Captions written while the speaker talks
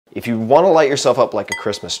If you want to light yourself up like a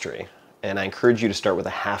Christmas tree, and I encourage you to start with a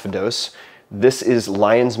half a dose, this is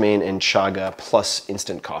lion's mane and chaga plus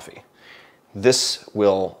instant coffee. This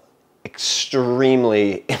will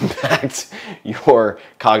extremely impact your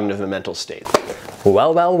cognitive and mental state.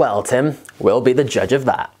 Well, well, well, Tim, we'll be the judge of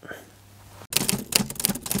that.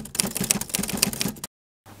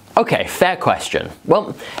 Okay, fair question.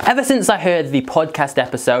 Well, ever since I heard the podcast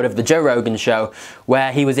episode of the Joe Rogan Show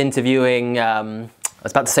where he was interviewing, I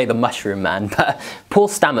was about to say the Mushroom Man, but Paul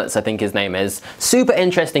Stamets, I think his name is. Super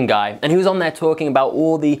interesting guy, and he was on there talking about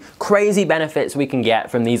all the crazy benefits we can get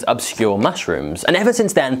from these obscure mushrooms. And ever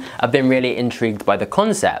since then, I've been really intrigued by the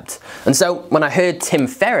concept. And so when I heard Tim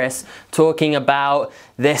Ferriss talking about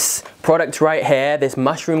this product right here, this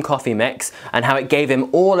mushroom coffee mix, and how it gave him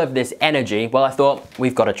all of this energy, well, I thought,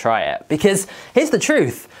 we've got to try it. Because here's the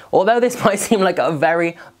truth. Although this might seem like a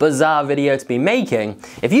very bizarre video to be making,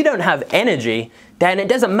 if you don't have energy, then it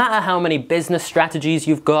doesn't matter how many business strategies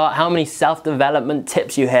you've got, how many self-development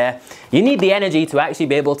tips you hear, you need the energy to actually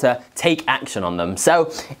be able to take action on them.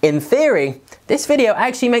 So, in theory, this video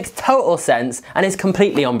actually makes total sense and is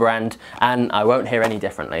completely on brand, and I won't hear any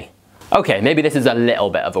differently. Okay, maybe this is a little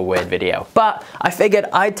bit of a weird video, but I figured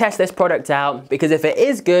I'd test this product out because if it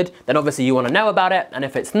is good, then obviously you want to know about it, and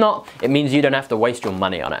if it's not, it means you don't have to waste your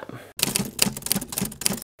money on it.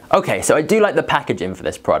 Okay, so I do like the packaging for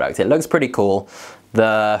this product. It looks pretty cool.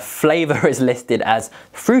 The flavor is listed as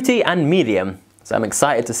fruity and medium, so I'm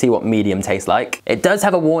excited to see what medium tastes like. It does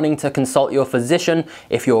have a warning to consult your physician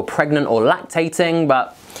if you're pregnant or lactating,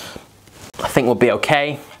 but I think we'll be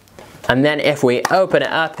okay. And then if we open it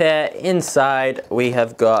up here, inside we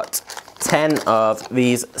have got 10 of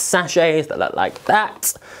these sachets that look like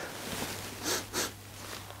that.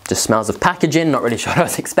 Just smells of packaging, not really sure what I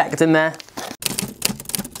was expecting there.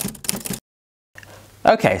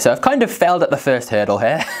 Okay, so I've kind of failed at the first hurdle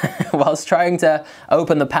here. Whilst trying to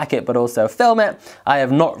open the packet but also film it, I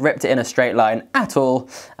have not ripped it in a straight line at all,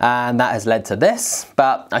 and that has led to this.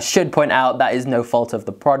 But I should point out that is no fault of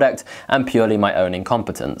the product and purely my own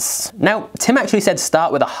incompetence. Now, Tim actually said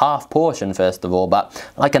start with a half portion first of all, but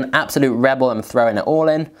like an absolute rebel, I'm throwing it all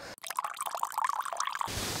in.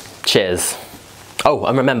 Cheers. Oh,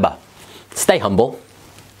 and remember, stay humble.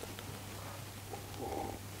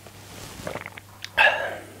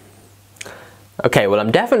 Okay, well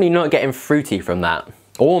I'm definitely not getting fruity from that,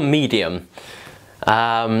 or medium.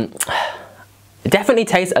 It definitely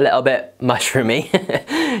tastes a little bit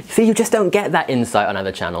mushroomy. See, you just don't get that insight on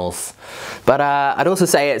other channels. But I'd also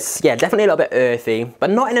say it's, yeah, definitely a little bit earthy, but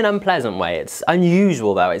not in an unpleasant way. It's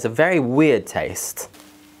unusual though, it's a very weird taste.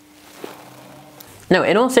 No,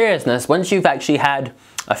 in all seriousness, once you've actually had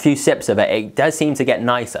a few sips of it, it does seem to get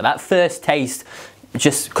nicer. That first taste,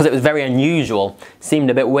 just because it was very unusual, seemed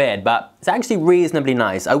a bit weird, but it's actually reasonably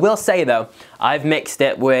nice. I will say though, I've mixed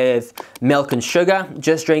it with milk and sugar.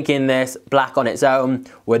 Just drinking this black on its own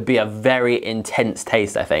would be a very intense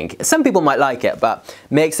taste, I think. Some people might like it, but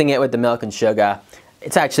mixing it with the milk and sugar,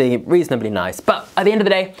 it's actually reasonably nice. But at the end of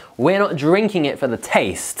the day, we're not drinking it for the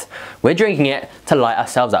taste. We're drinking it to light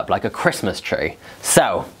ourselves up like a Christmas tree.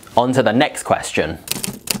 So, on to the next question.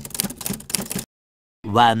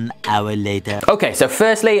 1 hour later. Okay, so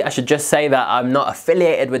firstly, I should just say that I'm not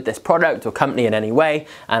affiliated with this product or company in any way,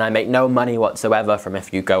 and I make no money whatsoever from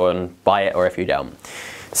if you go and buy it or if you don't.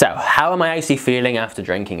 So, how am I actually feeling after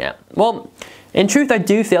drinking it? Well, in truth, I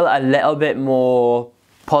do feel a little bit more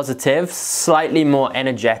positive, slightly more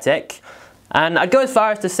energetic, and I'd go as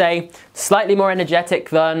far as to say slightly more energetic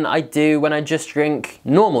than I do when I just drink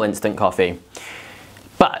normal instant coffee.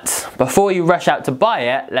 But before you rush out to buy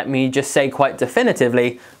it, let me just say quite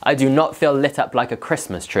definitively, I do not feel lit up like a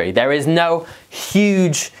Christmas tree. There is no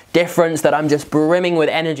huge difference that I'm just brimming with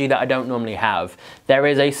energy that I don't normally have. There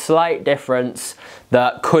is a slight difference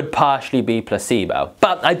that could partially be placebo.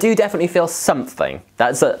 But I do definitely feel something.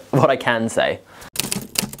 That's what I can say.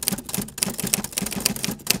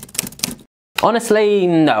 Honestly,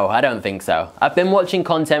 no, I don't think so. I've been watching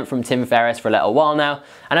content from Tim Ferriss for a little while now,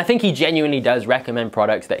 and I think he genuinely does recommend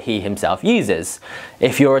products that he himself uses.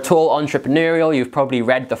 If you're at all entrepreneurial, you've probably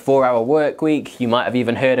read The 4-Hour Workweek, you might have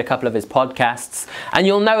even heard a couple of his podcasts, and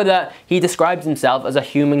you'll know that he describes himself as a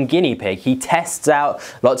human guinea pig. He tests out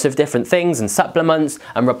lots of different things and supplements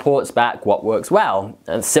and reports back what works well.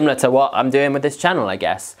 And similar to what I'm doing with this channel, I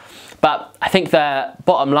guess. But I think the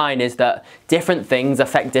bottom line is that different things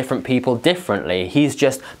affect different people differently. He's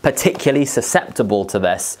just particularly susceptible to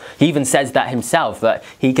this. He even says that himself, that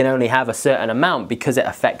he can only have a certain amount because it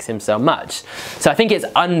affects him so much. So I think it's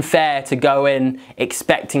unfair to go in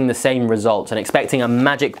expecting the same results and expecting a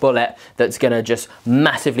magic bullet that's gonna just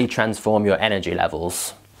massively transform your energy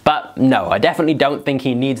levels. But no, I definitely don't think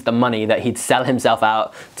he needs the money that he'd sell himself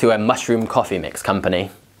out to a mushroom coffee mix company.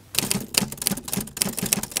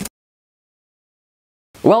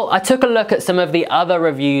 Well, I took a look at some of the other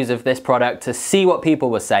reviews of this product to see what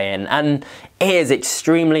people were saying, and it is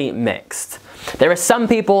extremely mixed. There are some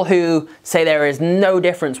people who say there is no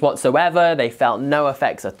difference whatsoever, they felt no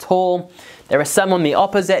effects at all. There are some on the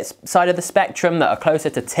opposite side of the spectrum that are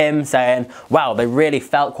closer to Tim saying, wow, they really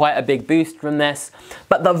felt quite a big boost from this.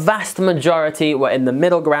 But the vast majority were in the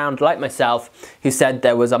middle ground, like myself, who said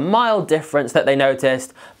there was a mild difference that they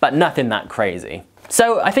noticed, but nothing that crazy.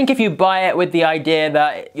 So I think if you buy it with the idea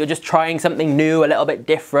that you're just trying something new, a little bit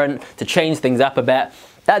different, to change things up a bit,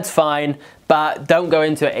 that's fine, but don't go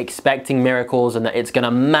into it expecting miracles and that it's going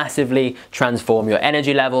to massively transform your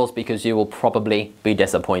energy levels, because you will probably be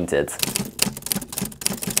disappointed.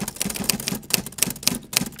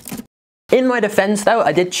 In my defense though,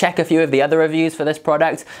 I did check a few of the other reviews for this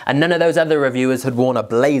product, and none of those other reviewers had worn a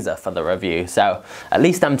blazer for the review, so at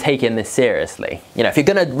least I'm taking this seriously. You know, if you're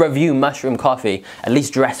gonna review mushroom coffee, at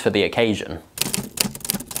least dress for the occasion.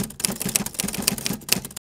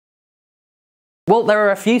 Well, there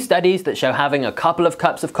are a few studies that show having a couple of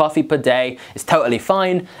cups of coffee per day is totally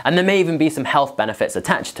fine, and there may even be some health benefits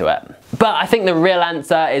attached to it. But I think the real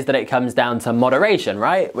answer is that it comes down to moderation,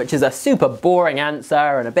 right? Which is a super boring answer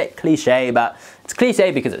and a bit cliche, but it's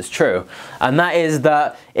cliche because it's true. And that is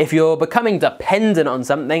that if you're becoming dependent on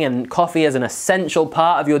something and coffee is an essential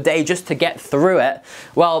part of your day just to get through it,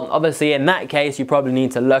 well, obviously in that case, you probably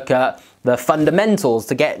need to look at the fundamentals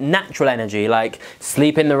to get natural energy, like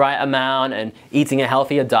sleeping the right amount and eating a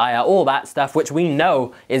healthier diet, all that stuff, which we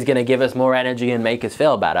know is gonna give us more energy and make us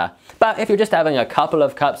feel better. But if you're just having a couple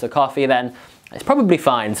of cups of coffee, then it's probably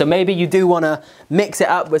fine. So maybe you do wanna mix it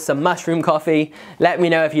up with some mushroom coffee. Let me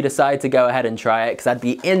know if you decide to go ahead and try it, because I'd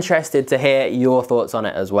be interested to hear your thoughts on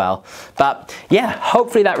it as well. But yeah,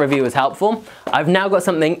 hopefully that review was helpful. I've now got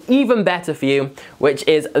something even better for you, which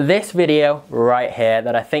is this video right here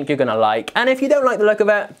that I think you're gonna like. And if you don't like the look of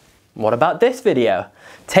it, what about this video?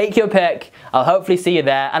 Take your pick. I'll hopefully see you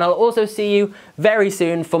there, and I'll also see you very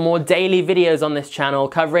soon for more daily videos on this channel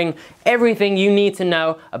covering everything you need to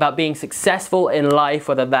know about being successful in life,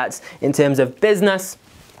 whether that's in terms of business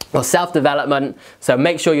or self-development. So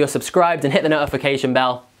make sure you're subscribed and hit the notification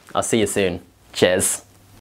bell. I'll see you soon. Cheers.